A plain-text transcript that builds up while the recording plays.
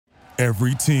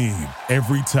Every team,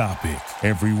 every topic,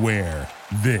 everywhere.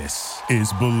 This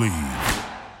is Believe.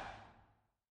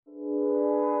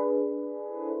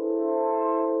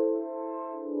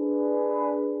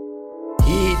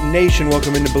 Heat Nation,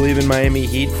 welcome into Believe in Miami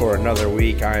Heat for another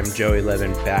week. I'm Joey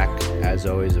Levin, back as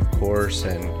always, of course,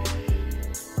 and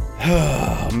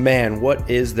oh man, what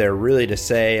is there really to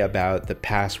say about the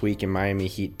past week in Miami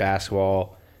Heat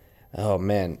basketball? Oh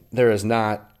man, there is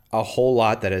not a whole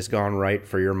lot that has gone right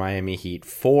for your Miami Heat.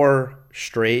 4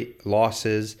 straight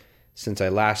losses since I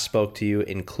last spoke to you,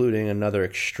 including another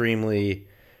extremely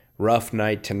rough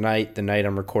night tonight, the night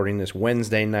I'm recording this,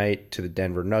 Wednesday night, to the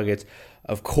Denver Nuggets.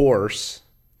 Of course,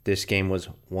 this game was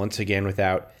once again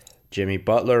without Jimmy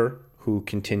Butler, who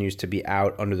continues to be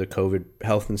out under the COVID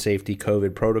health and safety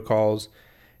COVID protocols.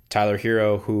 Tyler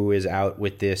Hero, who is out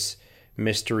with this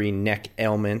mystery neck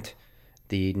ailment,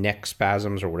 the neck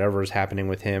spasms or whatever is happening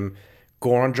with him.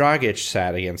 Goran Dragic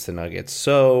sat against the Nuggets.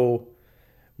 So,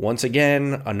 once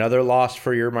again, another loss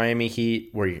for your Miami Heat,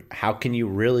 where how can you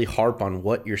really harp on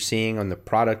what you're seeing on the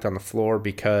product on the floor,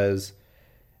 because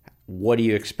what do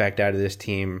you expect out of this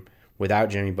team without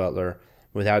Jimmy Butler,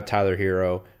 without Tyler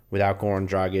Hero, without Goran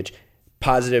Dragic?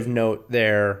 Positive note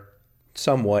there,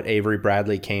 somewhat, Avery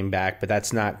Bradley came back, but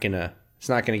that's not gonna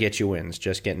get you wins,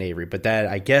 just getting Avery. But that,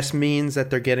 I guess, means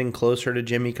that they're getting closer to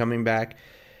Jimmy coming back.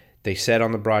 They said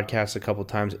on the broadcast a couple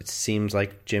times, it seems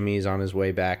like Jimmy's on his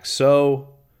way back.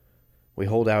 So we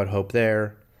hold out hope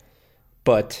there.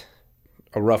 But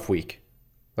a rough week.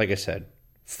 Like I said,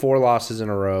 4 losses in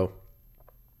a row.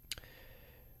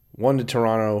 1 to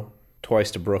Toronto,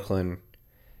 twice to Brooklyn,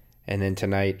 and then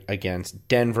tonight against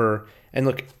Denver. And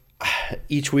look,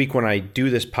 each week when I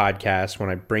do this podcast, when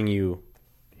I bring you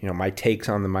my takes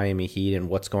on the Miami Heat and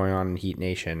what's going on in Heat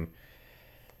Nation,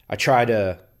 I try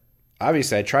to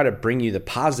bring you the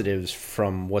positives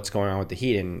from what's going on with the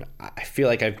Heat, and I feel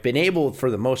like I've been able,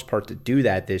 for the most part, to do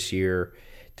that this year,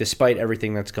 despite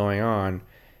everything that's going on.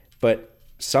 But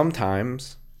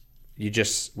sometimes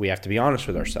we have to be honest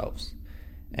with ourselves.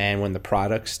 And when the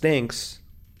product stinks,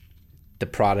 the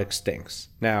product stinks.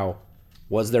 Now,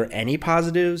 was there any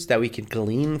positives that we could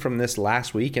glean from this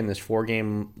last week and this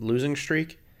 4-game losing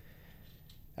streak?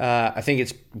 I think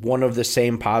it's one of the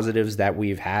same positives that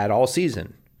we've had all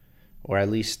season, or at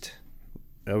least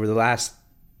over the last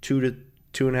 2 to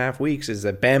 2.5 weeks, is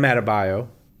that Bam Adebayo,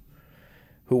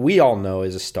 who we all know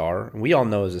is a star, and we all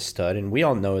know is a stud, and we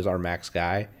all know is our max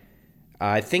guy.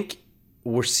 I think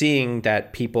we're seeing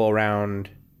that people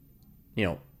around,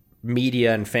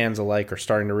 media and fans alike are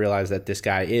starting to realize that this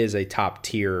guy is a top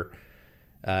tier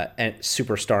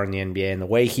superstar in the NBA, and the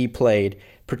way he played,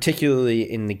 particularly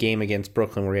in the game against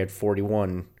Brooklyn where he had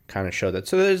 41, kind of showed that.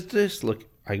 So there's this look.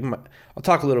 I'll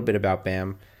talk a little bit about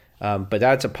Bam, but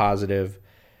that's a positive.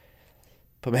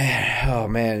 But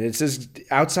man, it's just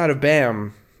outside of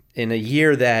Bam, in a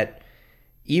year that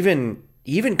even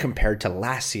compared to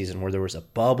last season where there was a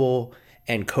bubble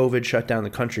and COVID shut down the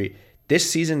country,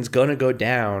 this season's gonna go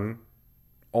down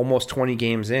almost 20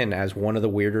 games in as one of the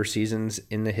weirder seasons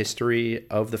in the history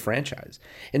of the franchise,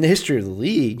 in the history of the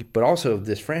league, but also of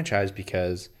this franchise,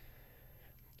 because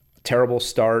terrible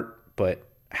start, but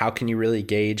how can you really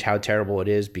gauge how terrible it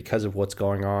is because of what's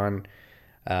going on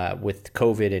with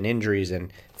COVID and injuries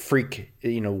and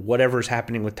whatever's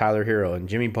happening with Tyler Hero and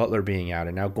Jimmy Butler being out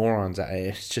and now Goran's out.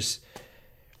 It's just,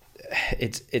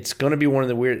 it's going to be one of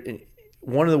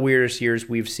the weirdest years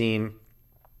we've seen.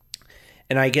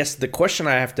 And I guess the question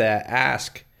I have to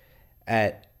ask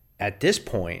at this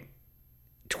point,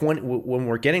 when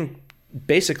we're getting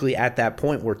basically at that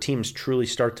point where teams truly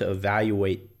start to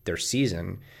evaluate their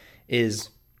season, is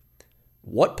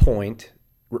what point,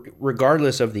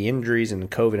 regardless of the injuries and the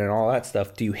COVID and all that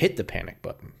stuff, do you hit the panic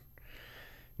button?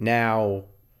 Now,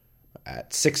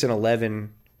 at 6-11,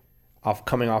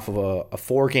 coming off of a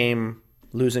 4-game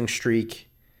losing streak,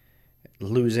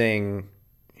 losing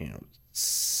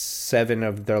 7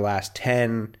 of their last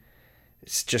 10.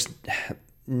 It's just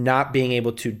not being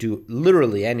able to do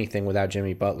literally anything without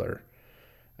Jimmy Butler.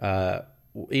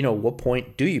 What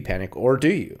point do you panic, or do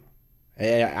you?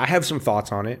 I have some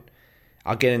thoughts on it.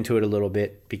 I'll get into it a little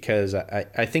bit because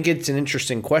I think it's an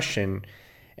interesting question,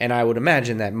 and I would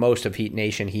imagine that most of Heat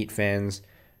Nation, Heat fans,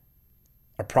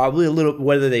 are probably a little,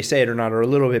 whether they say it or not, are a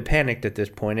little bit panicked at this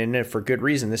point, and for good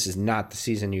reason. This is not the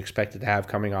season you expected to have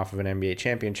coming off of an NBA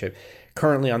championship.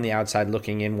 Currently on the outside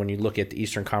looking in when you look at the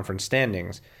Eastern Conference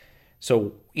standings.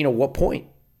 So, what point?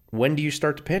 When do you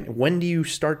start to panic? When do you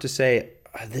start to say,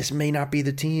 this may not be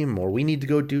the team, or we need to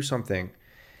go do something?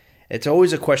 It's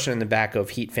always a question in the back of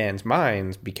Heat fans'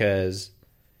 minds because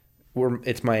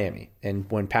it's Miami.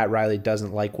 And when Pat Riley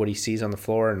doesn't like what he sees on the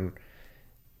floor and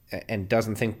and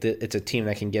doesn't think that it's a team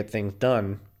that can get things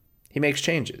done, he makes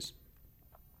changes.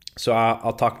 So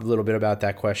I'll talk a little bit about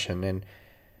that question. And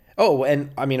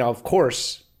I mean, of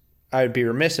course, I would be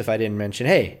remiss if I didn't mention,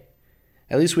 hey,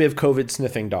 at least we have COVID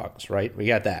sniffing dogs, right? We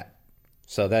got that.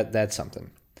 So that's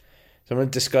something. So I'm going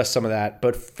to discuss some of that.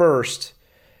 But first,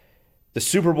 the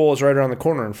Super Bowl is right around the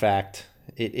corner, in fact.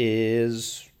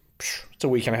 It's a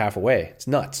week and a half away. It's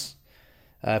nuts.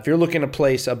 If you're looking to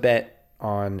place a bet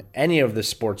on any of the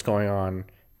sports going on,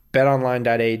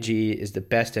 betonline.ag is the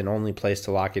best and only place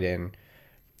to lock it in.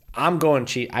 I'm going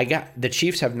Chiefs. The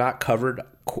Chiefs have not covered.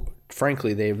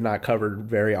 Frankly, they have not covered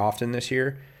very often this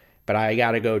year, but I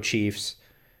got to go Chiefs.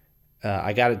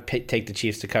 I got to take the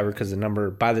Chiefs to cover because the number,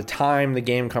 by the time the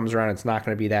game comes around, it's not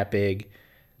going to be that big.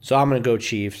 So I'm going to go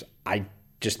Chiefs. I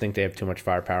just think they have too much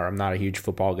firepower. I'm not a huge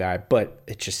football guy, but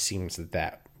it just seems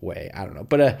that way. I don't know.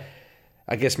 But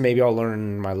I guess maybe I'll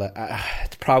learn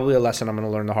it's probably a lesson I'm going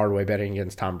to learn the hard way betting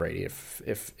against Tom Brady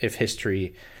if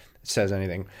history says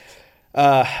anything.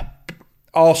 I'll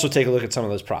also take a look at some of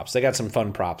those props. They got some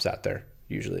fun props out there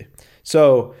usually.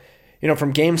 So,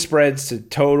 from game spreads to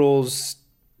totals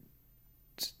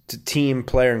to team,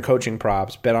 player, and coaching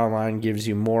props, BetOnline gives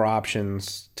you more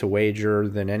options to wager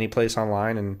than any place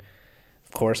online. And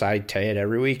of course, I tell you it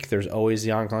every week. There's always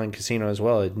the online casino as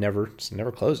well. It never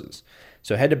closes.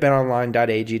 So head to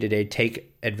betonline.ag today.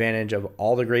 Take advantage of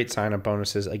all the great sign-up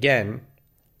bonuses. Again,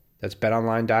 that's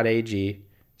betonline.ag.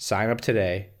 Sign up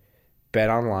today.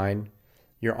 BetOnline,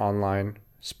 your online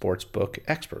sportsbook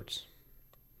experts.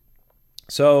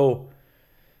 So,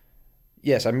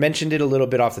 yes, I mentioned it a little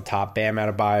bit off the top. Bam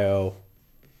Adebayo.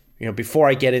 Before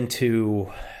I get into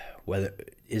whether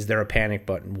is there a panic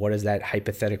button, what does that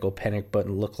hypothetical panic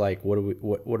button look like? What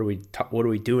are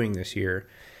we doing this year?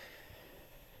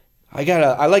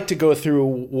 I like to go through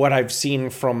what I've seen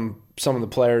from some of the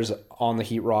players on the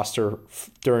Heat roster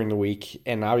during the week,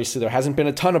 and obviously there hasn't been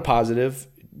a ton of positive.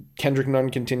 Kendrick Nunn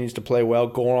continues to play well.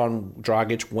 Goran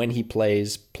Dragic, when he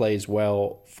plays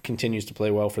well, continues to play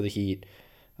well for the Heat.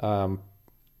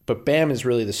 But Bam is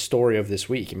really the story of this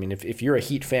week. I mean, if you're a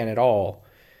Heat fan at all,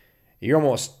 you're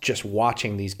almost just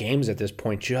watching these games at this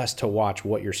point just to watch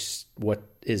what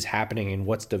is happening and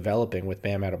what's developing with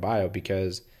Bam Adebayo,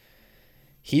 because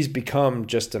he's become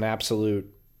just an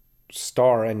absolute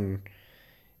star. And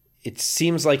it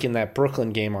seems like in that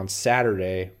Brooklyn game on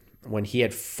Saturday, when he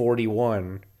had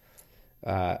 41,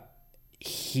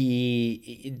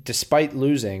 he, despite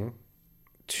losing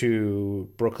to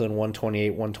Brooklyn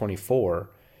 128-124,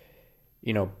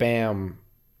 Bam,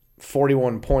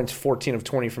 41 points, 14 of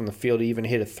 20 from the field. He even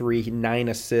hit a 3, 9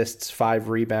 assists, 5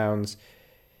 rebounds.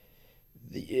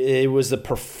 It was the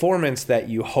performance that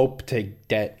you hope to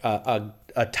get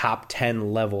a top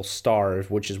 10 level star,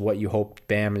 which is what you hope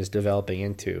Bam is developing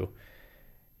into,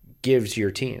 gives your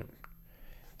team.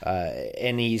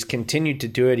 And he's continued to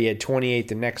do it. He had 28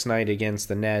 the next night against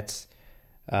the Nets.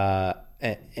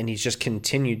 And he's just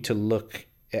continued to look,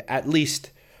 at least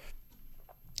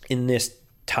in this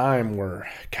time where,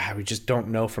 God, we just don't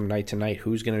know from night to night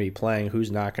who's going to be playing,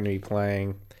 who's not going to be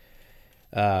playing.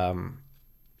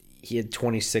 He had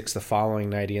 26 the following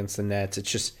night against the Nets.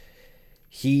 It's just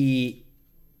he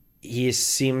has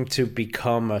seemed to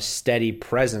become a steady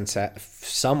presence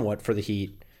somewhat for the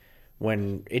Heat,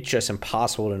 when it's just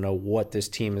impossible to know what this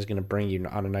team is going to bring you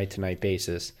on a night-to-night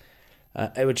basis,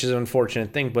 which is an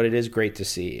unfortunate thing, but it is great to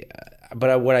see.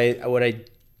 But what I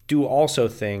do also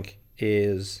think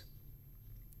is,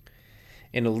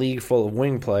 in a league full of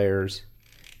wing players,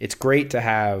 it's great to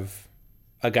have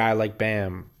a guy like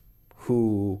Bam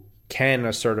who can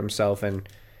assert himself and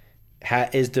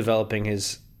is developing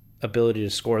his ability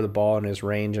to score the ball and his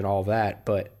range and all that,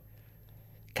 but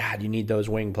God, you need those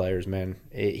wing players, man.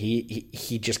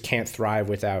 He just can't thrive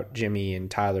without Jimmy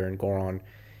and Tyler and Goran.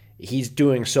 He's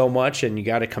doing so much, and you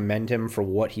got to commend him for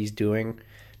what he's doing,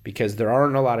 because there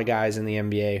aren't a lot of guys in the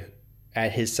NBA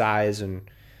at his size, and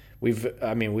we've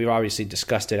obviously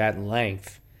discussed it at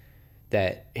length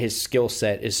that his skill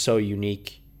set is so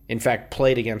unique. In fact,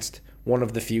 played against one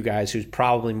of the few guys who's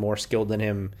probably more skilled than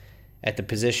him at the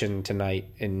position tonight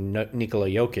in Nikola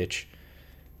Jokic.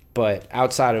 But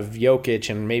outside of Jokic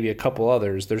and maybe a couple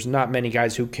others, there's not many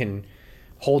guys who can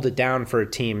hold it down for a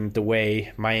team the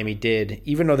way Miami did.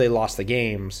 Even though they lost the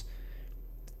games,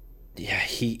 yeah,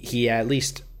 he at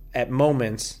least at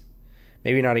moments,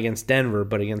 maybe not against Denver,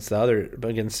 but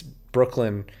against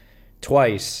Brooklyn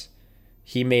twice,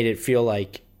 he made it feel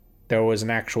like there was an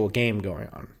actual game going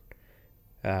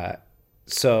on.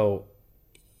 So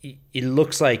it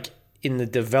looks like in the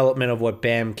development of what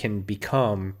Bam can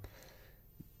become,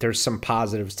 there's some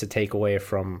positives to take away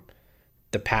from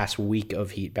the past week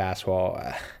of Heat basketball.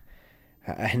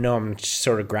 I know I'm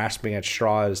sort of grasping at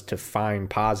straws to find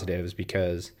positives,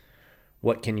 because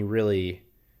what can you really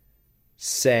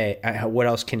say? What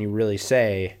else can you really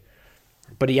say?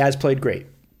 But he has played great.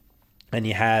 And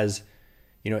he has,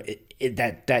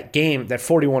 that game, that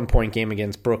 41-point game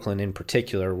against Brooklyn in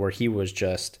particular, where he was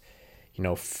just,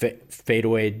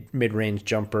 fadeaway mid-range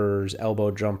jumpers,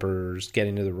 elbow jumpers,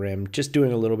 getting to the rim, just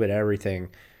doing a little bit of everything.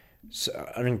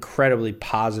 So, an incredibly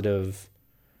positive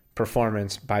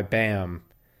performance by Bam.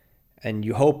 And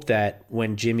you hope that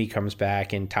when Jimmy comes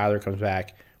back and Tyler comes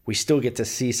back, we still get to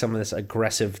see some of this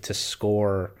aggressive to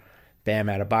score Bam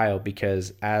Adebayo,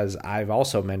 because as I've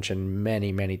also mentioned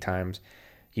many, many times,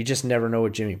 you just never know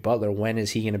with Jimmy Butler. When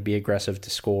is he going to be aggressive to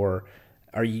score?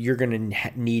 You're going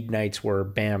to need nights where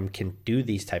Bam can do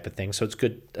these type of things. So it's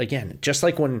good, again, just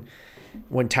like when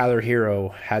Tyler Hero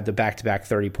had the back-to-back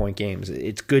 30-point games,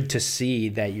 it's good to see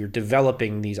that you're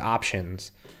developing these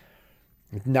options,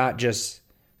 not just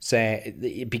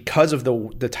say because of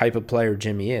the type of player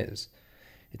Jimmy is.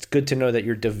 It's good to know that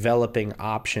you're developing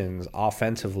options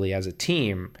offensively as a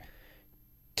team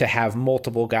to have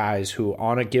multiple guys who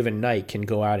on a given night can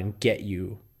go out and get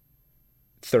you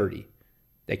 30.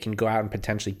 They can go out and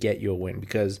potentially get you a win,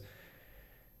 because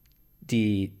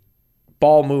the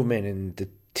ball movement and the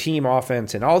team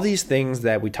offense and all these things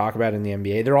that we talk about in the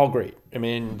NBA, they're all great. I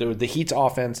mean, the Heat's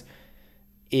offense,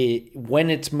 when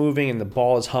it's moving and the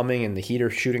ball is humming and the Heat are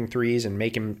shooting threes and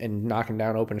knocking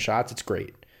down open shots, it's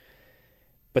great.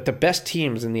 But the best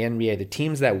teams in the NBA, the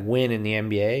teams that win in the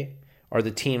NBA, are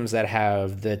the teams that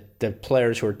have the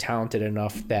players who are talented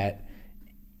enough that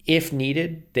if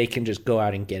needed, they can just go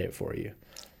out and get it for you.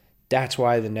 That's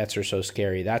why the Nets are so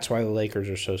scary. That's why the Lakers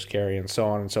are so scary, and so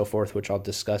on and so forth, which I'll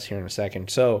discuss here in a second.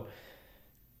 So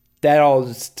that all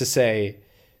is to say,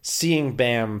 seeing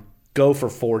Bam go for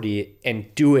 40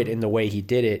 and do it in the way he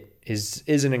did it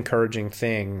is an encouraging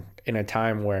thing in a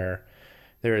time where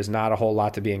there is not a whole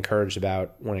lot to be encouraged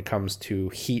about when it comes to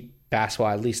Heat basketball,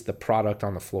 at least the product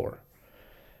on the floor.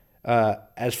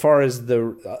 As far as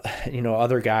the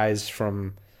other guys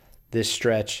from this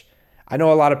stretch, I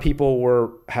know a lot of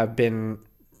people have been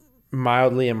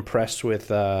mildly impressed with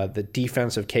the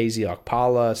defense of KZ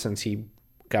Okpala since he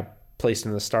got placed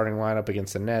in the starting lineup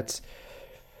against the Nets.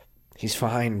 He's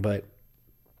fine, but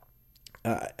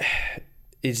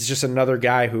it's just another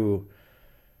guy who,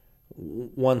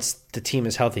 once the team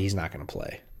is healthy, he's not going to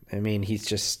play. I mean,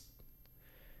 he's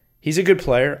a good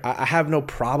player. I have no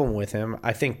problem with him.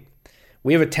 I think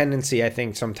we have a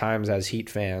tendency, sometimes as Heat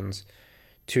fans,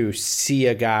 to see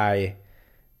a guy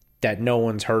that no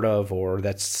one's heard of or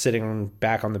that's sitting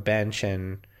back on the bench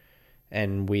and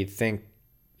we think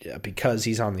because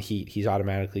he's on the Heat, he's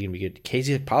automatically going to be good.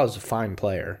 KZ Okpala is a fine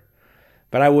player,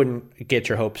 but I wouldn't get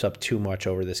your hopes up too much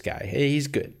over this guy. Hey, he's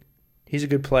good. He's a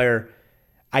good player.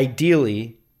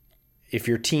 Ideally, if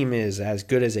your team is as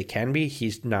good as it can be,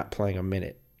 he's not playing a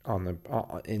minute on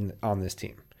this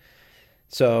team.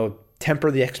 So temper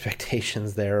the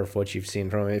expectations there of what you've seen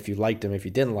from him. If you liked him, if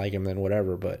you didn't like him, then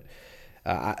whatever. But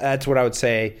that's what I would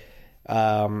say.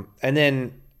 And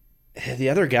then the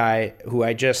other guy who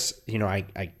I just, this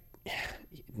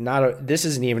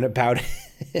isn't even about.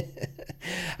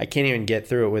 I can't even get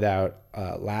through it without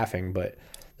laughing. But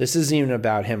this isn't even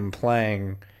about him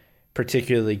playing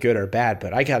particularly good or bad.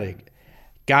 But I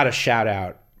gotta shout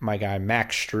out my guy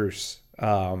Max Strus.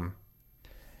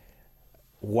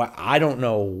 I don't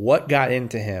know what got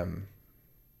into him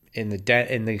in the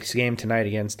game tonight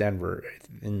against Denver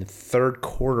in the third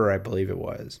quarter, I believe it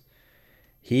was.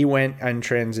 He went on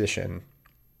transition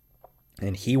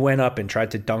and he went up and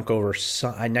tried to dunk over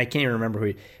I can't even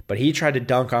remember but he tried to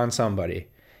dunk on somebody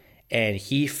and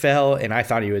he fell, and I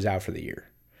thought he was out for the year.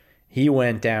 He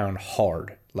went down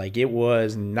hard. Like, it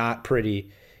was not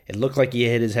pretty. It looked like he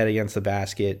hit his head against the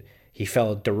basket. He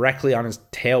fell directly on his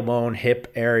tailbone, hip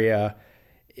area.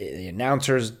 The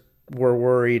announcers were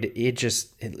worried.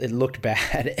 It looked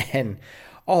bad. And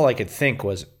all I could think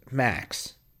was,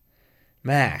 Max,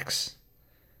 man,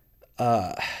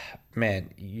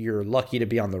 you're lucky to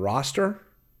be on the roster.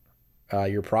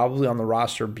 You're probably on the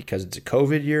roster because it's a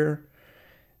COVID year.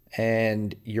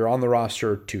 And you're on the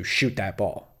roster to shoot that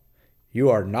ball. You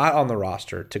are not on the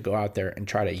roster to go out there and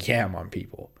try to yam on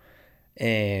people.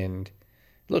 And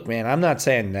look, man, I'm not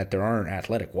saying that there aren't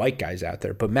athletic white guys out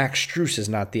there, but Max Strus is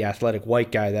not the athletic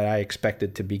white guy that I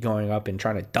expected to be going up and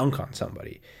trying to dunk on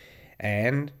somebody.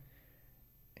 And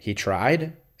he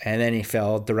tried, and then he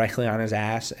fell directly on his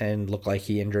ass and looked like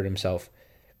he injured himself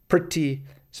pretty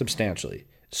substantially.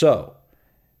 So,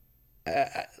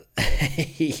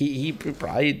 he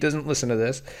probably doesn't listen to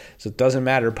this, so it doesn't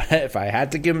matter. But if I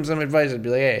had to give him some advice, I'd be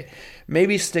like, hey,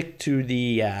 maybe stick to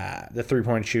the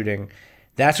 3-point shooting.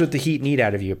 That's what the Heat need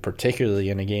out of you, particularly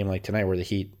in a game like tonight where the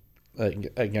Heat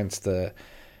against the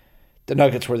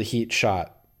Nuggets, where the Heat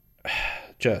shot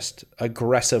just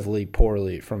aggressively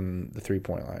poorly from the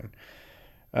 3-point line.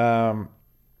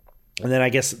 And then I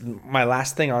guess my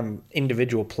last thing on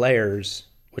individual players,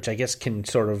 which I guess can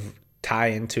sort of tie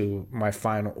into my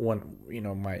final one,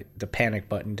 the panic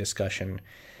button discussion.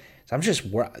 So I'm just,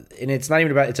 and it's not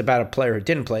even about, it's about a player who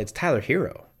didn't play. It's Tyler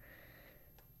Hero.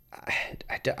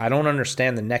 I don't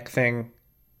understand the neck thing.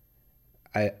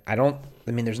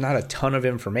 There's not a ton of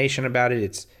information about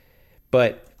it.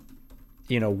 But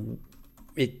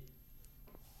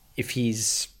if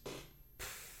he's,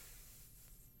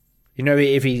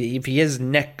 if he has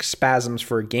neck spasms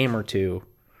for a game or two,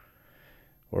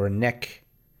 or a neck,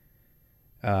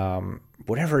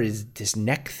 whatever is this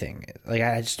neck thing, like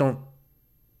I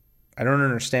don't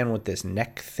understand what this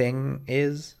neck thing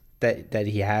is that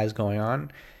he has going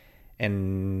on.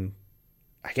 And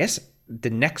I guess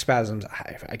the neck spasms,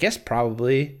 I guess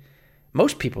probably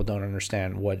most people don't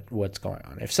understand what's going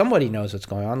on. If somebody knows what's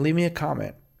going on, leave me a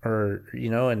comment or,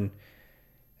 and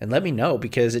let me know,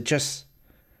 because it just,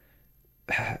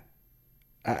 to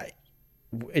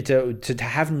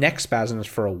have neck spasms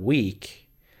for a week,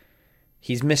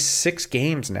 he's missed 6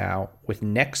 games now with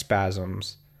neck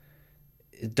spasms.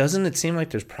 Doesn't it seem like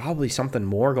there's probably something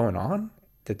more going on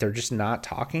that they're just not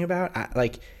talking about?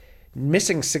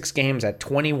 Missing 6 games at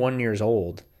 21 years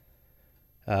old,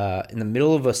 in the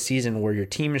middle of a season where your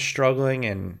team is struggling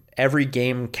and every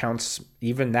game counts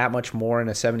even that much more in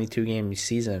a 72-game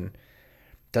season,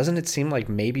 doesn't it seem like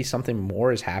maybe something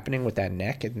more is happening with that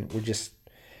neck, and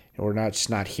we're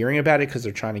not hearing about it because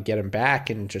they're trying to get him back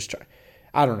and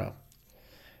I don't know.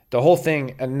 The whole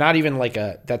thing, and not even like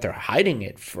that they're hiding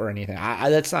it for anything.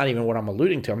 That's not even what I'm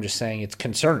alluding to. I'm just saying it's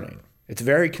concerning. It's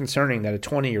very concerning that a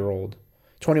 21-year-old,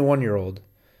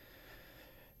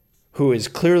 who is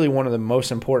clearly one of the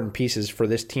most important pieces for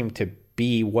this team to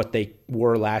be what they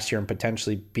were last year and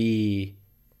potentially be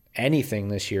anything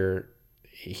this year,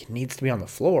 he needs to be on the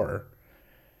floor.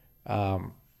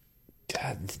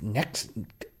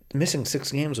 Missing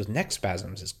 6 games with neck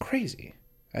spasms is crazy.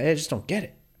 I just don't get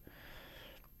it.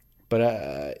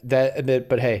 But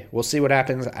hey, we'll see what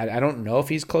happens. I don't know if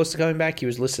he's close to coming back. He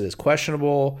was listed as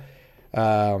questionable.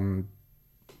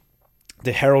 The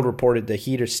Herald reported the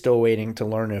Heat are still waiting to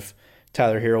learn if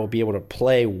Tyler Hero will be able to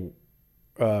play.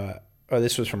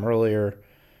 This was from earlier,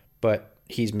 but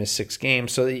he's missed 6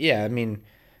 games. So, yeah,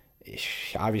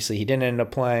 obviously he didn't end up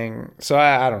playing. So,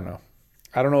 I don't know.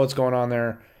 I don't know what's going on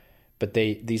there, but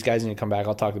these guys need to come back.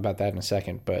 I'll talk about that in a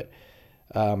second. But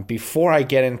before I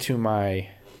get into I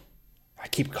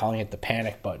keep calling it the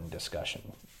panic button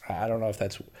discussion. I don't know if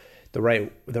that's the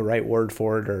right word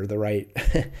for it or the right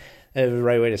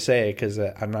way to say it, because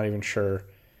I'm not even sure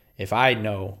if I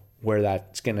know where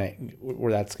that's gonna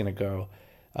go.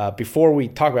 Before we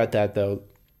talk about that, though,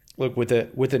 look, with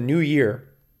a new year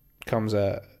comes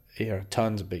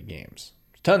tons of big games.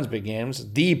 Tons of big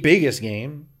games. The biggest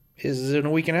game is in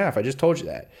a week and a half. I just told you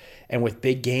that. And with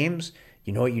big games,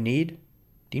 you know what you need?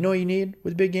 Do you know what you need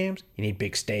with big games? You need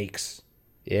big stakes.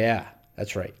 Yeah,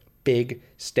 that's right. Big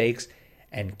stakes.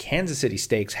 And Kansas City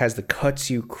Steaks has the cuts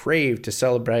you crave to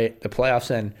celebrate the playoffs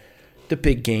and the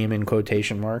big game in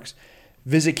quotation marks.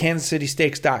 Visit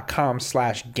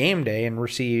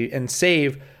kansascitysteaks.com/gameday and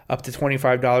save up to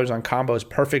 $25 on combos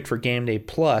perfect for game day.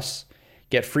 Plus,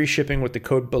 get free shipping with the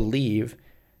code BELIEVE,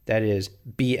 that is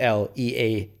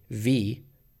BLEAV,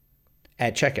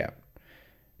 at checkout.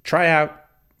 Try out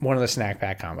one of the snack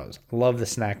pack combos. Love the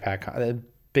snack pack, the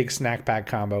big snack pack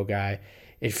combo guy.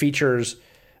 It features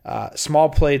small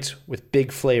plates with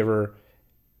big flavor.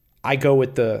 I go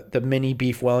with the mini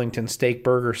beef Wellington steak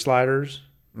burger sliders.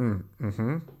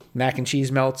 Mac and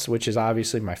cheese melts, which is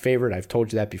obviously my favorite. I've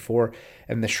told you that before.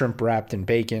 And the shrimp wrapped in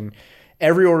bacon.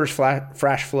 Every order is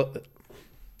Frash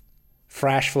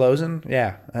frozen.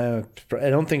 Yeah, I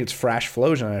don't think it's Frash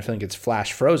frozen. I think it's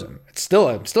Flash frozen.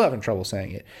 I'm still having trouble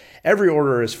saying it. Every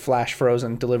order is flash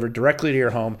frozen, delivered directly to your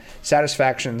home.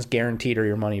 Satisfaction's guaranteed or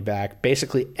your money back.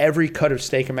 Basically every cut of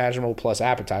steak imaginable, plus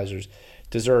appetizers,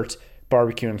 desserts,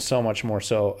 barbecue, and so much more.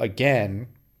 So again,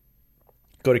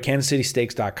 go to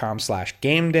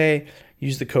kansascitysteaks.com/gameday.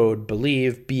 Use the code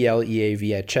BELIEVE,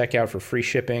 BLEAV, at checkout for free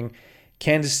shipping.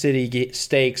 Kansas City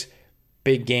Steaks,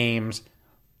 big games,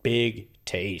 big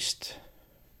taste.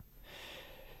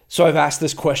 So I've asked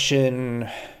this question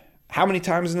how many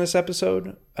times in this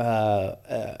episode?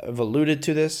 I've alluded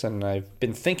to this, and I've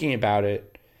been thinking about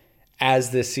it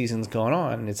as this season's going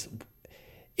on, it's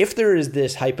if there is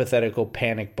this hypothetical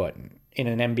panic button in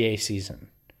an NBA season,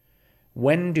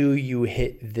 when do you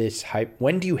hit this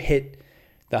when do you hit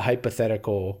the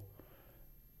hypothetical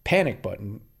panic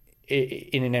button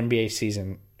in an NBA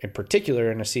season, in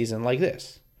particular in a season like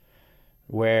this,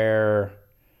 where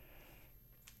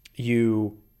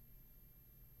you've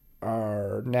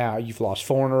lost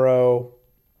 4 in a row,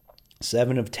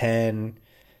 7 of 10,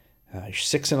 you're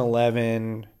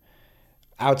 6-11,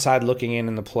 outside looking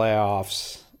in the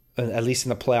playoffs, at least in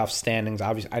the playoff standings.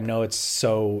 Obviously, I know it's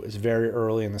very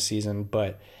early in the season,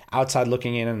 but outside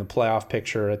looking in the playoff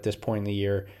picture at this point in the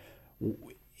year,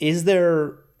 is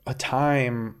there a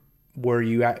time where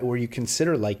you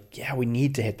consider we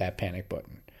need to hit that panic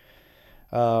button?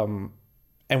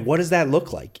 And what does that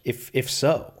look like if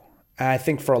so? And I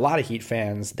think for a lot of Heat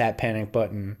fans, that panic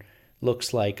button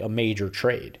looks like a major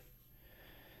trade.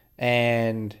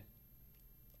 And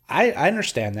I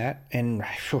understand that. And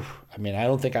I mean, I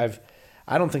don't think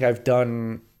I've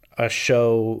done a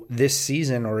show this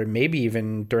season, or maybe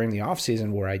even during the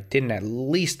offseason, where I didn't at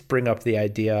least bring up the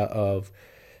idea of,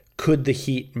 could the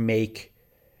Heat make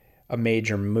a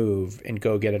major move and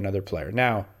go get another player?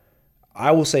 Now,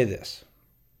 I will say this.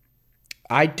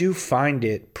 I do find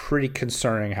it pretty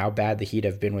concerning how bad the Heat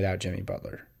have been without Jimmy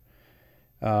Butler.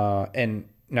 And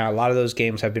now a lot of those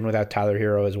games have been without Tyler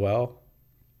Hero as well.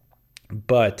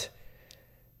 But,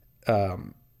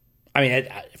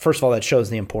 first of all, that shows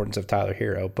the importance of Tyler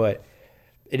Hero. But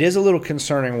it is a little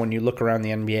concerning when you look around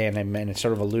the NBA, and I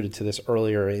sort of alluded to this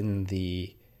earlier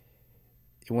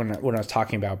when I was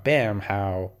talking about Bam,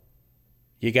 how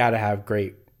you got to have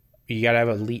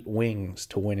elite wings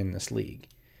to win in this league.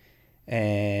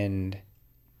 And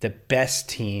the best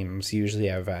teams usually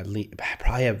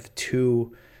probably have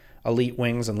 2 elite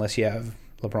wings, unless you have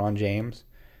LeBron James.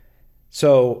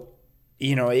 So,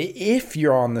 if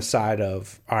you're on the side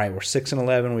of, all right, we're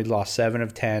 6-11, we lost 7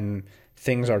 of 10,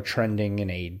 things are trending in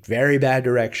a very bad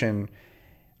direction,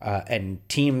 and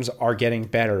teams are getting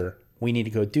better, we need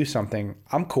to go do something,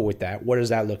 I'm cool with that. What does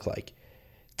that look like?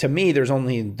 To me, there's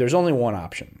only one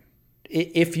option.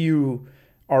 If you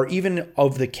are even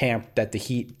of the camp that the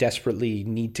Heat desperately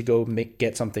need to go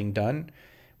get something done,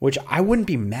 which I wouldn't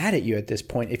be mad at you at this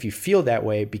point if you feel that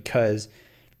way, because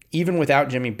even without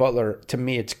Jimmy Butler, to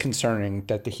me, it's concerning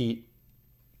that the Heat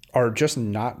are just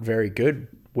not very good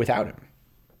without him.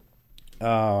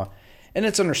 And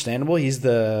it's understandable.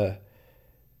 And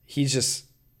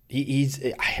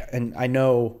I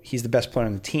know he's the best player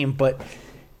on the team, but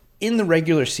in the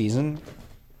regular season,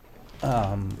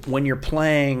 when you're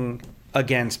playing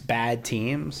against bad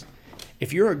teams,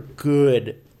 if you're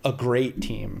a great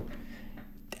team,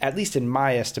 at least in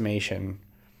my estimation,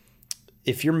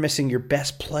 if you're missing your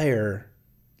best player,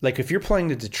 like if you're playing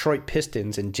the Detroit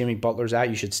Pistons and Jimmy Butler's out,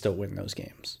 you should still win those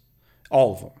games.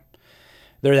 All of them.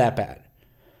 They're that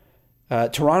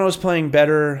bad. Toronto's playing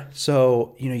better,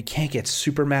 so you can't get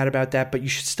super mad about that, but you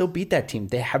should still beat that team.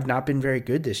 They have not been very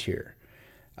good this year.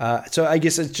 So I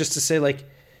guess it's just to say,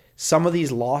 some of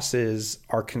these losses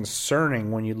are concerning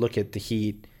when you look at the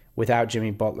Heat without Jimmy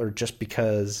Butler, just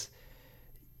because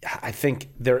I think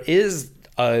there is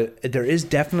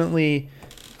definitely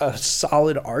a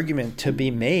solid argument to be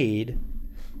made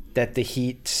that the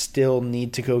Heat still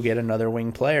need to go get another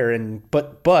wing player.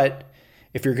 But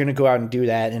if you're going to go out and do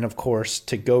that, and of course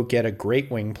to go get a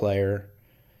great wing player,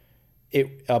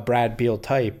 a Brad Beal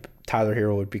type, Tyler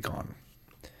Hero would be gone.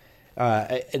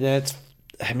 And that's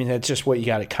just what you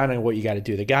got to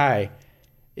do. The guy,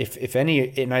 if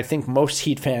any, and I think most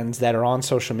Heat fans that are on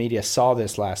social media saw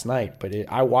this last night, but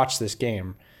I watched this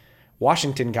game.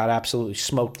 Washington got absolutely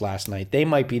smoked last night. They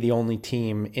might be the only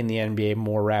team in the NBA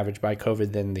more ravaged by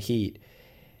COVID than the Heat.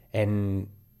 And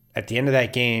at the end of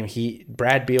that game,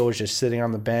 Brad Beal was just sitting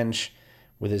on the bench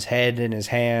with his head in his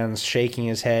hands, shaking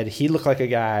his head. He looked like a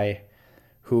guy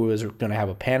who was going to have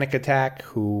a panic attack,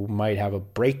 who might have a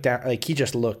breakdown.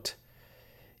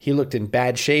 He looked in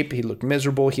bad shape. He looked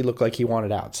miserable. He looked like he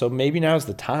wanted out. So maybe now's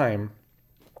the time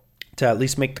to at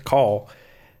least make the call,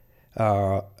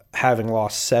 having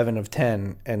lost 7 of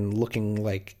 10 and looking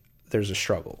like there's a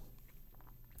struggle.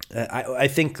 I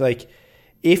think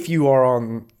if you are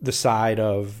on the side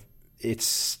of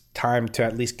it's time to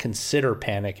at least consider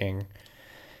panicking,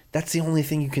 that's the only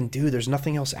thing you can do. There's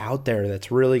nothing else out there that's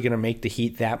really going to make the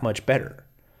Heat that much better,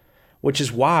 which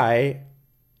is why,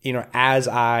 as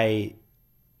I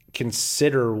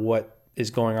consider what is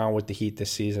going on with the Heat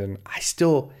this season,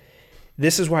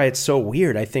 this is why it's so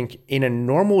weird. I think in a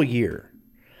normal year,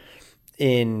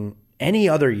 in any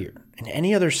other year, in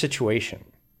any other situation,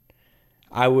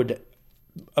 I would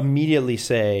immediately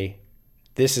say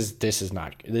The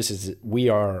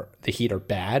Heat are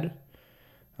bad.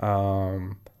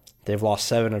 They've lost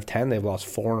 7 of 10. They've lost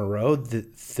 4 in a row.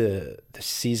 The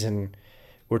season,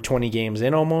 we're 20 games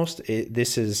in almost.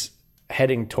 This is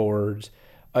heading towards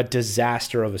a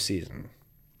disaster of a season.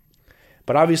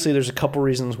 But obviously there's a couple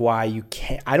reasons why you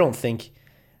can't. I don't think,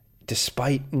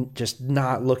 despite just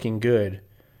not looking good,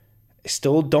 I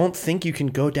still don't think you can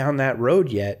go down that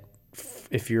road yet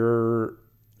if you're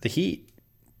the Heat.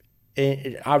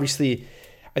 Obviously,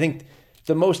 I think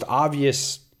the most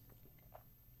obvious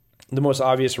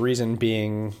reason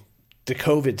being the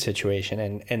COVID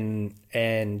situation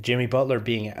and Jimmy Butler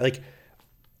being like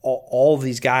all of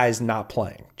these guys not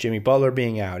playing. Jimmy Butler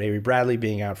being out, Avery Bradley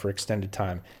being out for extended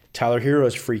time, Tyler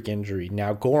Hero's freak injury.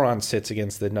 Now Goran sits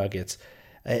against the Nuggets.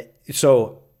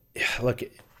 So, look,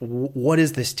 what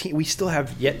is this team? We still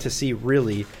have yet to see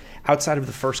really outside of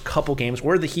the first couple games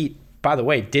where the Heat, by the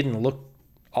way, didn't look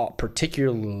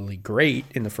particularly great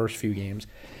in the first few games,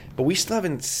 but we still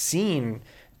haven't seen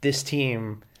this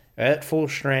team at full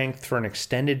strength for an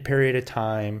extended period of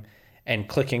time and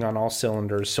clicking on all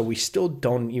cylinders. So we still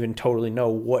don't even totally know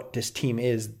what this team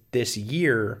is this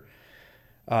year,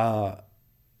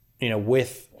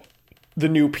 with the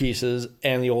new pieces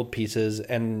and the old pieces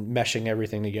and meshing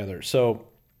everything together. So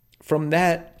from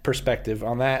that perspective,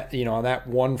 on that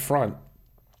one front,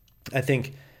 I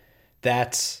think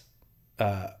that's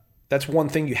one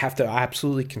thing you have to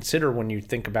absolutely consider when you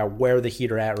think about where the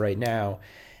Heat are at right now.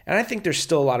 And I think there's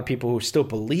still a lot of people who still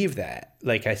believe that.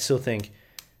 Like, I still think,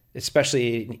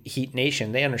 especially in Heat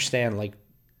Nation, they understand,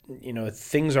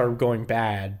 things are going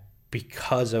bad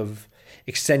because of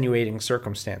extenuating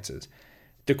circumstances.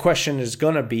 The question is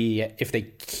going to be if they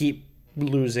keep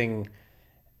losing,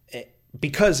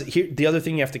 because the other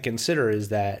thing you have to consider is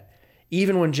that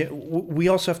even when we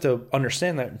also have to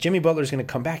understand that Jimmy Butler is going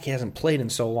to come back. He hasn't played in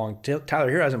so long. Tyler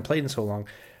Hero hasn't played in so long.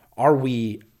 Are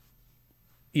we,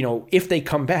 if they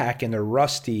come back and they're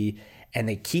rusty and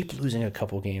they keep losing a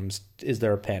couple games, is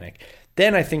there a panic?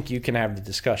 Then I think you can have the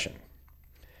discussion.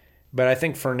 But I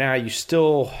think for now, you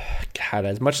still, God,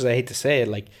 as much as I hate to say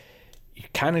it, you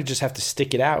kind of just have to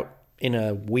stick it out in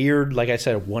a weird, like I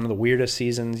said, one of the weirdest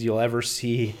seasons you'll ever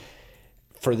see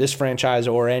for this franchise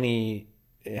or any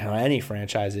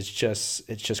franchise. It's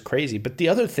just crazy. But the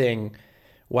other thing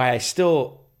why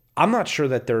I'm not sure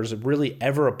that there's really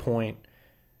ever a point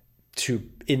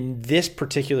in this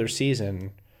particular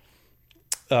season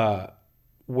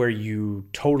where you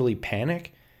totally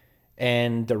panic.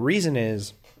 And the reason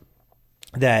is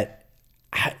that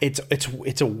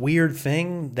it's a weird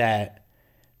thing that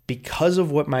because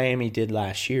of what Miami did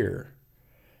last year,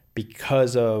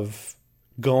 because of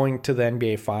going to the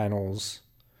NBA Finals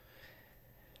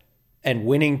and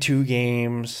winning 2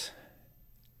 games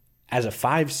as a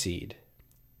 5 seed,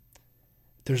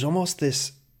 there's almost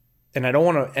this, and I don't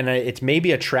want to, and it's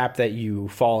maybe a trap that you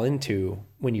fall into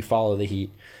when you follow the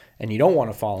Heat, and you don't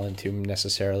want to fall into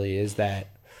necessarily, is that,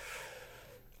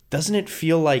 doesn't it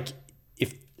feel like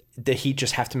if the Heat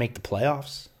just have to make the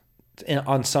playoffs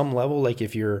on some level? Like,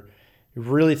 if you're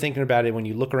really thinking about it, when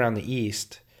you look around the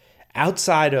East,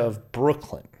 outside of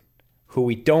Brooklyn, who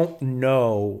we don't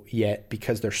know yet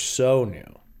because they're so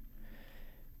new,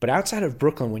 but outside of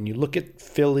Brooklyn, when you look at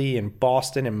Philly and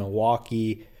Boston and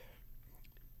Milwaukee,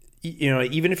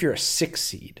 even if you're a 6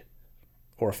 seed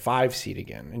or a 5 seed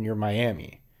again and you're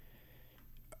Miami,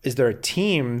 is there a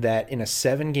team that in a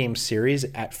 7-game series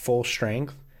at full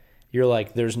strength, you're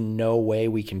like, there's no way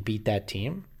we can beat that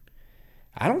team?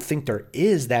 I don't think there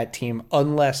is that team,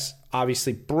 unless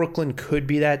obviously Brooklyn could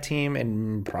be that team,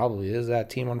 and probably is that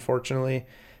team, unfortunately.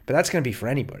 But that's going to be for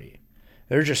anybody.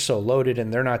 They're just so loaded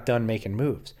and they're not done making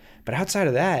moves. But outside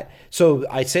of that, so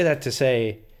I say that to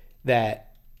say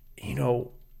that, I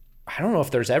don't know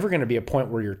if there's ever going to be a point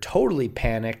where you're totally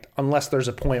panicked, unless there's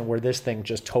a point where this thing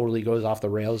just totally goes off the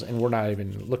rails and we're not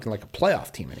even looking like a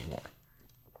playoff team anymore.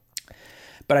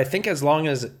 But I think as long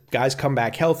as guys come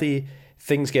back healthy,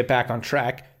 things get back on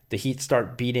track, the Heat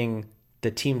start beating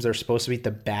the teams they're supposed to beat,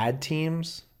 the bad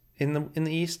teams in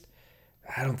the East,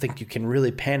 I don't think you can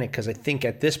really panic, because I think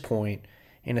at this point,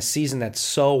 in a season that's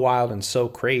so wild and so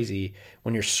crazy,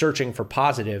 when you're searching for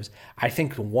positives, I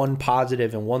think one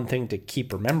positive and one thing to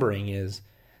keep remembering is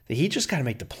the Heat just got to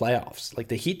make the playoffs. Like,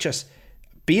 the Heat just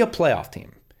be a playoff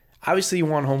team. Obviously, you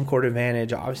want home court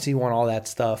advantage. Obviously, you want all that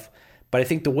stuff. But I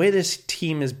think the way this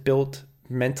team is built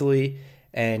mentally,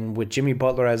 and with Jimmy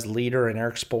Butler as leader and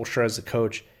Eric Spoelstra as the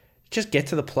coach, just get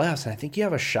to the playoffs. And I think you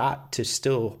have a shot to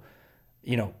still,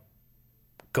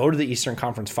 go to the Eastern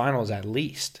Conference Finals at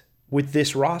least with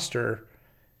this roster,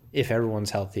 if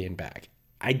everyone's healthy and back.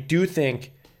 I do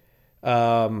think,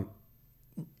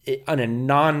 in a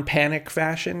non-panic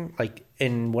fashion, like,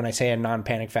 and when I say a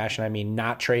non-panic fashion, I mean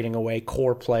not trading away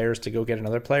core players to go get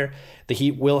another player. The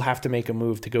Heat will have to make a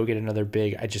move to go get another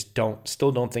big. I just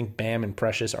still don't think Bam and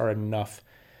Precious are enough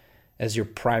as your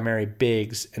primary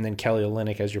bigs, and then Kelly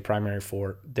Olynyk as your primary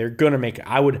four. They're gonna make.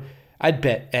 I'd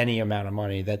bet any amount of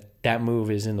money that move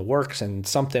is in the works, and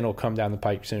something will come down the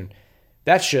pike soon.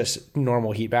 That's just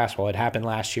normal Heat basketball. It happened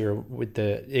last year with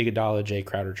the Iguodala Jay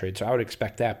Crowder trade, so I would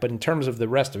expect that. But in terms of the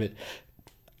rest of it,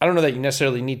 I don't know that you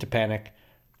necessarily need to panic.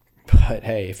 But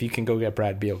hey, if you can go get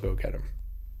Brad Beal, go get him.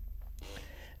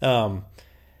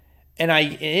 And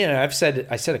I said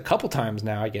a couple times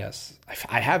now, I guess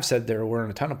I have said there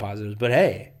weren't a ton of positives, but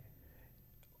hey,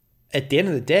 at the end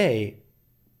of the day,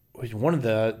 one of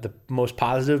the most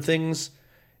positive things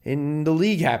in the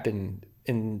league happened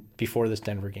before this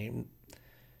Denver game.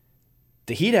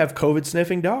 The Heat have COVID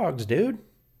sniffing dogs, dude.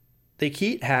 The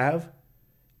Heat have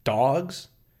dogs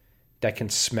that can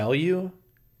smell you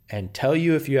and tell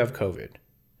you if you have COVID.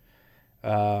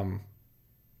 I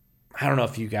don't know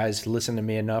if you guys listen to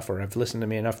me enough or have listened to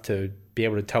me enough to be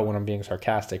able to tell when I'm being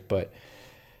sarcastic, but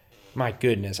my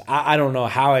goodness, I don't know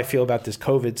how I feel about this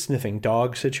COVID sniffing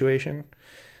dog situation.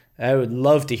 I would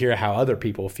love to hear how other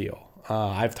people feel.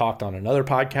 I've talked on another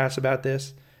podcast about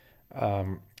this.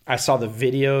 I saw the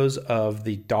videos of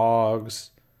the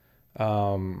dogs,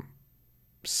 the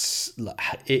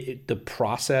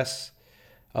process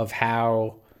of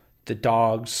how the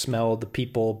dogs smell the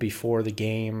people before the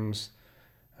games,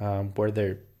 where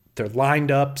they're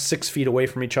lined up 6 feet away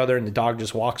from each other, and the dog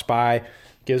just walks by,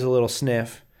 gives a little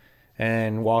sniff,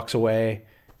 and walks away,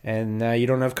 and now you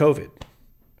don't have COVID.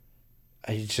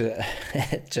 I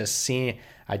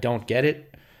don't get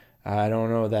it. I don't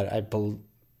know that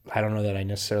I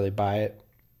necessarily buy it.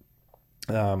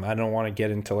 I don't want to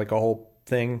get into like a whole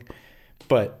thing,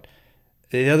 but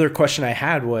the other question I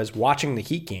had was watching the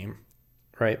Heat game,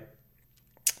 right?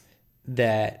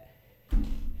 That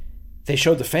they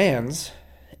showed the fans,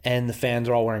 and the fans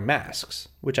are all wearing masks,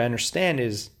 which I understand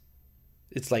it's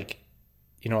like,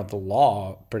 the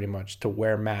law pretty much to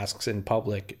wear masks in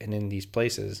public and in these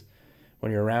places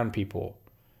when you're around people.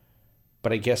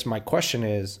 But I guess my question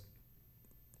is,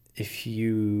 if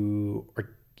you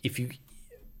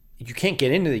can't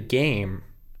get into the game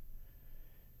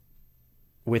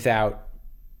without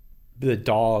the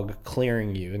dog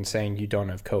clearing you and saying you don't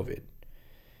have COVID.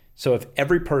 So if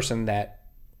every person that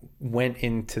went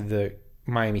into the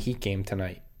Miami Heat game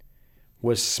tonight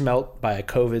was smelt by a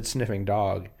COVID sniffing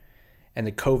dog, and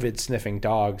the COVID sniffing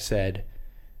dog said,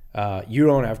 you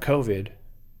don't have COVID,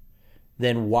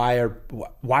 then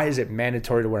why is it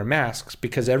mandatory to wear masks?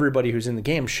 Because everybody who's in the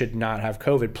game should not have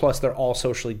COVID. Plus, they're all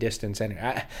socially distanced. And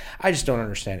I just don't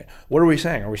understand it. What are we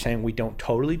saying? Are we saying we don't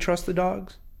totally trust the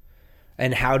dogs?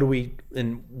 And how do we?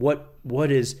 And what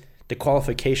is the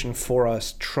qualification for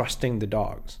us trusting the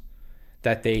dogs?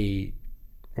 That they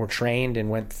were trained and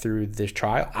went through this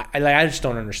trial? I just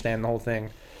don't understand the whole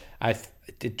thing.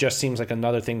 It just seems like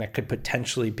another thing that could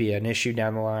potentially be an issue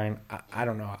down the line. I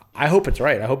don't know. I hope it's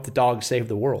right. I hope the dogs save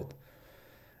the world.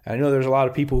 I know there's a lot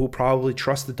of people who probably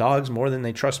trust the dogs more than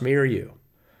they trust me or you.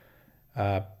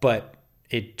 But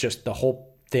the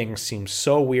whole thing seems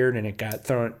so weird, and it got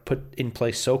put in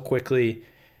place so quickly.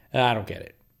 I don't get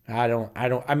it. I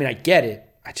mean, I get it.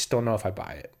 I just don't know if I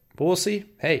buy it. But we'll see.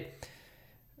 Hey,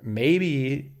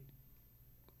 maybe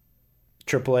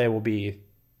AAA will be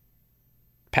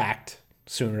packed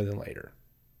sooner than later.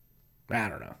 I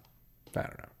don't know.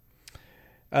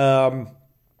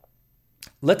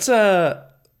 Let's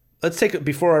take,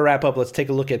 before I wrap up, let's take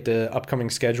a look at the upcoming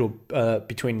schedule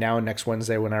between now and next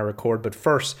Wednesday when I record. But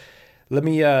first, let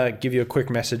me give you a quick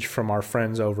message from our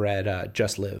friends over at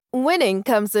Just Live. Winning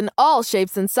comes in all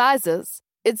shapes and sizes.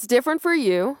 It's different for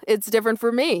you. It's different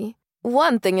for me.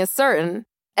 One thing is certain.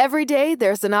 Every day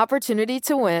there's an opportunity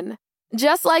to win.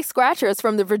 Just like scratchers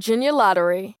from the Virginia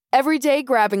Lottery. Every day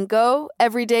grab and go,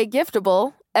 every day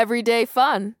giftable, every day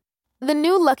fun. The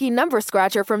new Lucky Number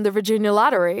Scratcher from the Virginia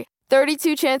Lottery.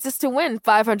 32 chances to win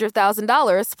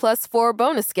 $500,000 plus 4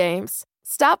 bonus games.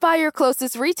 Stop by your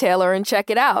closest retailer and check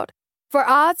it out. For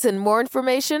odds and more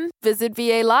information, visit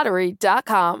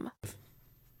VALottery.com.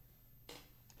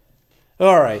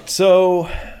 All right, so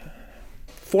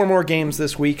 4 more games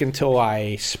this week until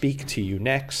I speak to you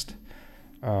next.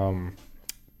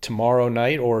 Tomorrow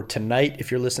night, or tonight if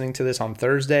you're listening to this on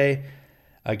Thursday,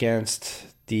 against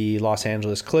the Los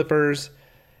Angeles Clippers.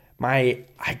 I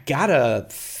gotta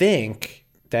think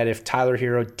that if Tyler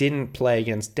Hero didn't play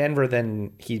against Denver,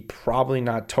 then he's probably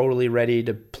not totally ready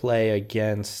to play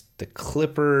against the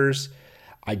Clippers.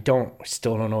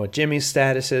 Still don't know what Jimmy's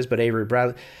status is, but Avery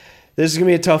Bradley. This is going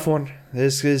to be a tough one.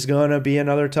 This is going to be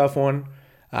another tough one.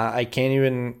 I can't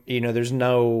even, there's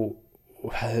no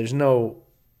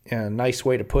nice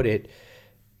way to put it.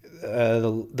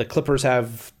 The Clippers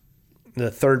have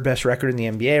the third best record in the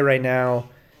NBA right now.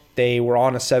 They were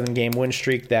on a 7-game win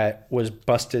streak that was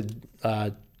busted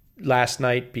last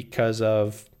night because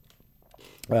of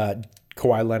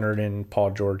Kawhi Leonard and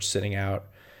Paul George sitting out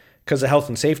because of health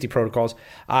and safety protocols.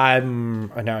 I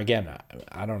don't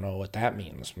know what that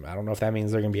means. I don't know if that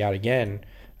means they're going to be out again.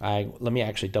 Let me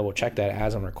actually double check that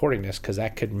as I'm recording this, because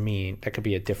that could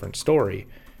be a different story.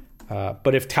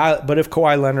 But if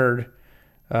Kawhi Leonard,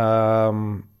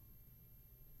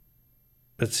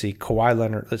 Kawhi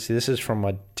Leonard. This is from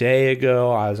a day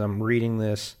ago. As I'm reading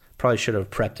this, probably should have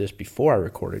prepped this before I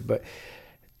recorded, but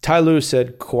Ty Lue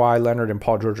said Kawhi Leonard and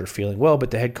Paul George are feeling well,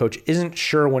 but the head coach isn't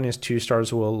sure when his two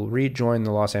stars will rejoin the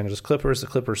Los Angeles Clippers. The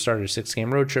Clippers started a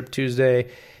 6-game road trip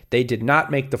Tuesday. They did not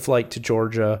make the flight to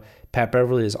Georgia. Pat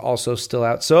Beverly is also still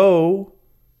out. So,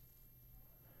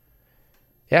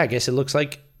 yeah, I guess it looks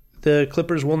like the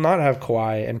Clippers will not have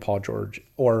Kawhi and Paul George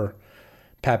or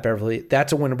Pat Beverly.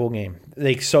 That's a winnable game.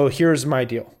 So here's my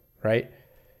deal, right?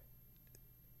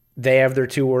 They have their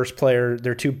two worst players,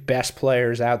 their two best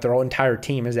players out. Their whole entire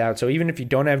team is out. So even if you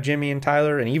don't have Jimmy and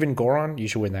Tyler and even Goran, you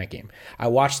should win that game. I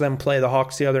watched them play the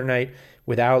Hawks the other night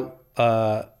without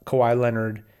Kawhi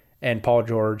Leonard and Paul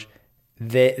George.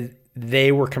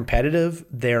 They were competitive.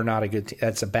 They're not a good team.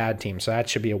 That's a bad team. So that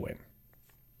should be a win.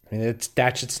 I mean,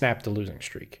 that should snap the losing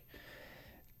streak.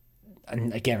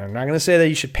 And again, I'm not going to say that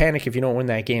you should panic if you don't win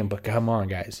that game, but come on,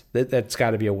 guys. That's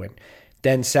got to be a win.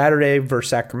 Then Saturday versus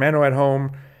Sacramento at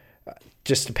home.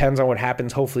 Just depends on what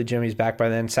happens. Hopefully Jimmy's back by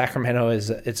then. Sacramento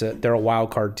they're a wild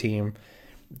card team.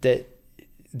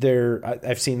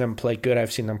 I've seen them play good.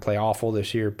 I've seen them play awful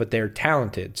this year, but they're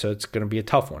talented, so it's going to be a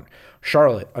tough one.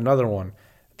 Charlotte, another one.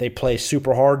 They play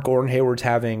super hard. Gordon Hayward's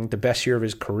having the best year of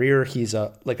his career. He's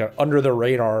a under the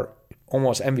radar,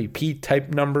 almost MVP type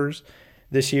numbers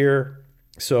this year.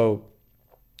 So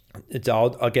it's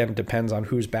all, again, depends on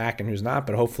who's back and who's not.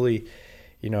 But hopefully,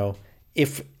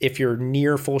 if you're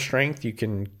near full strength, you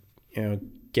can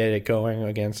get it going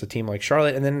against a team like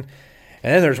Charlotte. And then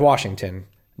there's Washington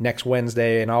next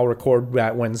Wednesday, and I'll record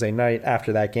that Wednesday night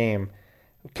after that game.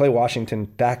 Play Washington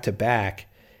back to back,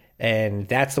 and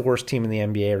that's the worst team in the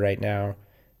NBA right now.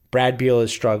 Brad Beal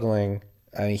is struggling.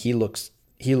 I mean, he looks.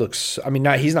 I mean,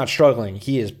 he's not struggling.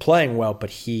 He is playing well,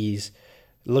 but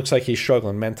looks like he's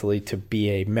struggling mentally to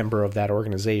be a member of that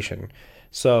organization.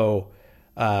 So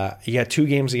you got 2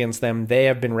 games against them. They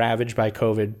have been ravaged by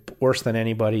COVID worse than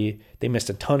anybody. They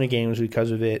missed a ton of games because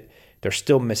of it. They're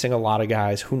still missing a lot of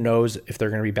guys. Who knows if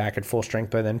they're going to be back at full strength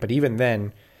by then. But even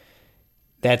then,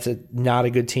 that's not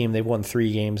a good team. They've won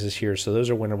 3 games this year, so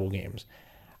those are winnable games.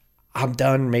 I'm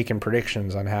done making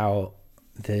predictions on how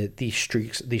these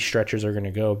stretches are going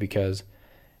to go, because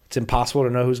it's impossible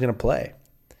to know who's going to play.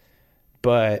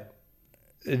 But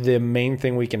the main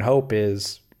thing we can hope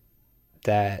is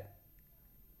that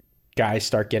guys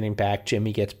start getting back.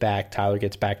 Jimmy gets back. Tyler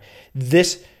gets back.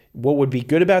 What would be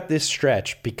good about this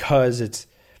stretch, because it's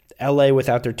LA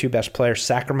without their 2 best players,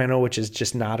 Sacramento, which is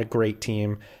just not a great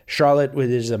team, Charlotte, which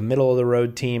is a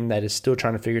middle-of-the-road team that is still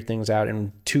trying to figure things out,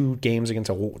 and 2 games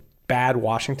against a bad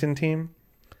Washington team.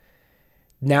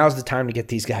 Now's the time to get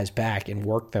these guys back and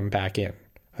work them back in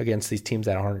against these teams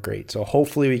that aren't great. So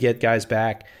hopefully we get guys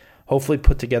back, hopefully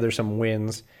put together some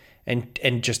wins,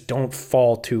 and just don't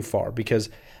fall too far, because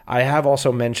I have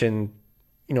also mentioned,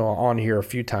 on here a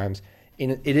few times,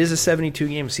 it is a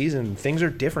 72-game season. Things are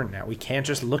different now. We can't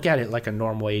just look at it like a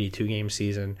normal 82-game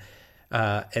season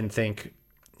and think,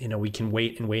 we can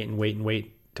wait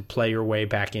to play your way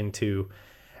back into,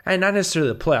 and not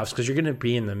necessarily the playoffs, because you're going to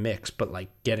be in the mix, but like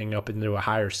getting up into a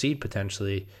higher seed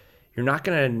potentially. You're not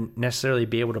going to necessarily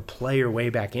be able to play your way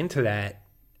back into that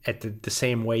at the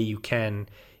same way you can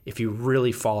if you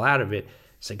really fall out of it.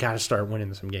 So you got to start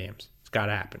winning some games. It's got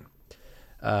to happen.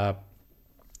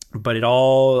 But it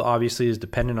all obviously is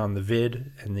dependent on the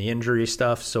vid and the injury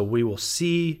stuff. So we will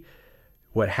see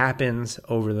what happens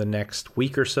over the next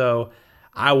week or so.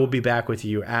 I will be back with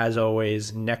you, as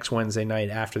always, next Wednesday night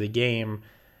after the game.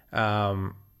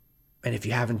 And if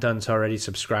you haven't done so already,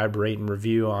 subscribe, rate, and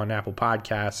review on Apple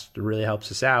Podcasts. It really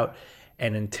helps us out.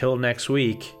 And until next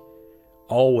week,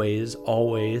 always,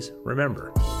 always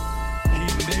remember.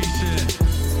 Heat Nation.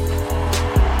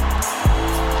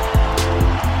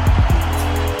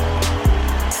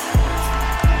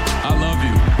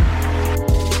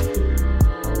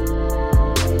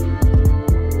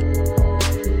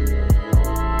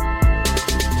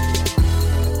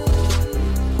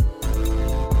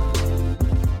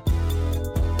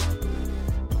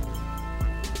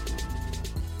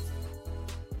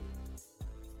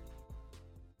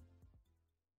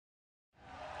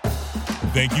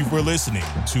 Thank you for listening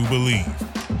to Believe.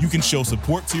 You can show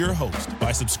support to your host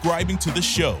by subscribing to the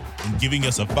show and giving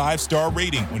us a 5-star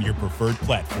rating on your preferred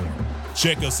platform.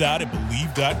 Check us out at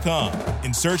Believe.com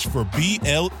and search for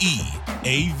BLEAV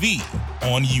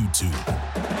on YouTube.